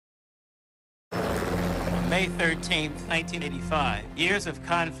May 13, 1985, years of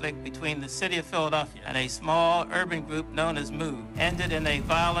conflict between the city of Philadelphia and a small urban group known as MOVE ended in a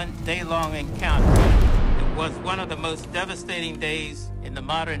violent day-long encounter. It was one of the most devastating days in the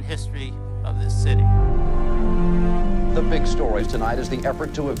modern history of this city. The big story tonight is the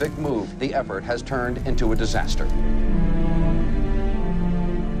effort to evict MOVE. The effort has turned into a disaster.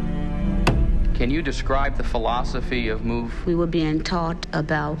 Can you describe the philosophy of MOVE? We were being taught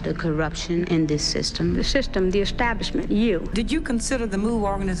about the corruption in this system. The system, the establishment, you. Did you consider the MOVE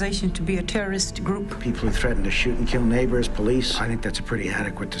organization to be a terrorist group? People who threaten to shoot and kill neighbors, police. I think that's a pretty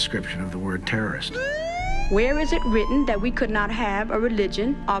adequate description of the word terrorist. Where is it written that we could not have a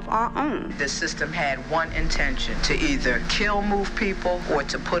religion of our own? The system had one intention, to either kill MOVE people or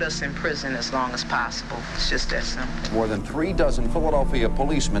to put us in prison as long as possible. It's just that simple. More than 36 Philadelphia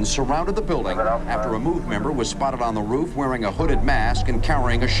policemen surrounded the building after a MOVE member was spotted on the roof wearing a hooded mask and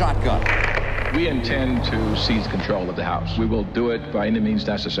carrying a shotgun. We intend to seize control of the house. We will do it by any means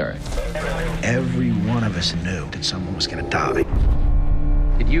necessary. Every one of us knew that someone was going to die.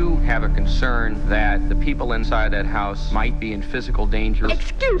 Did you have a concern that the people inside that house might be in physical danger?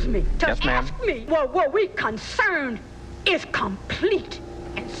 Excuse me, to Yes, ma'am. ask me, what were we concerned is complete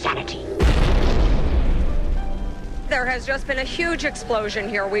insanity. There has just been a huge explosion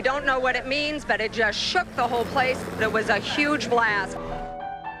here. We don't know what it means, but it just shook the whole place. It was a huge blast.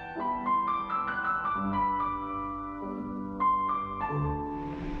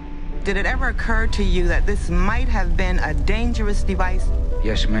 Did it ever occur to you that this might have been a dangerous device?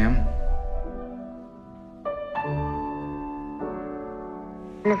 Yes, ma'am.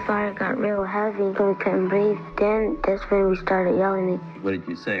 The fire got real heavy, and we couldn't breathe. Then that's when we started yelling. What did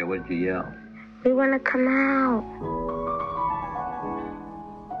you say? What did you yell? We want to come out.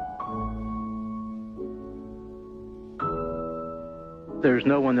 There's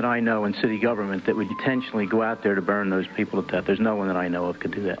no one that I know in city government that would intentionally go out there to burn those people to death. There's no one that I know of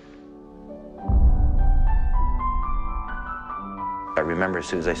could do that. I remember as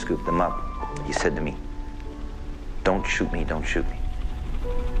soon as I scooped him up, he said to me, "Don't shoot me, don't shoot me."